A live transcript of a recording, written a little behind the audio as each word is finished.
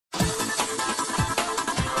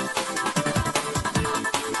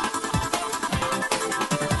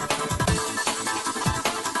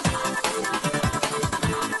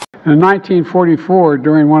In 1944,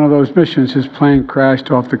 during one of those missions, his plane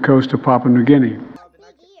crashed off the coast of Papua New Guinea.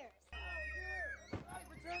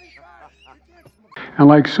 And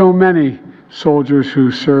like so many soldiers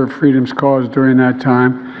who served freedom's cause during that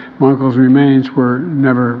time, my uncle's remains were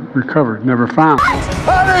never recovered, never found.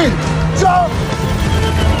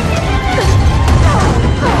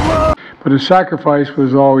 But his sacrifice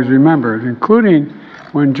was always remembered, including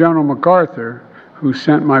when General MacArthur, who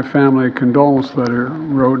sent my family a condolence letter,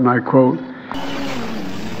 wrote, and I quote,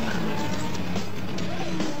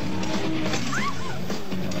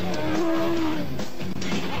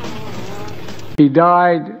 "He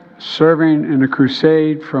died serving in a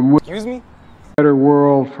crusade from which a better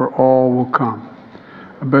world for all will come.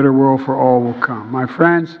 A better world for all will come." My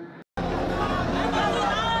friends,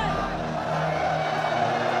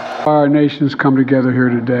 our nations come together here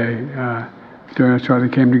today. That's why they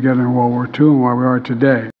came together in World War II and why we are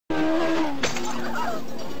today.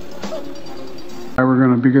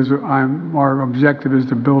 Because our objective is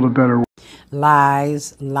to build a better world.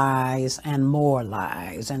 Lies, lies, and more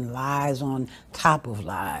lies, and lies on top of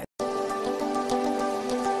lies.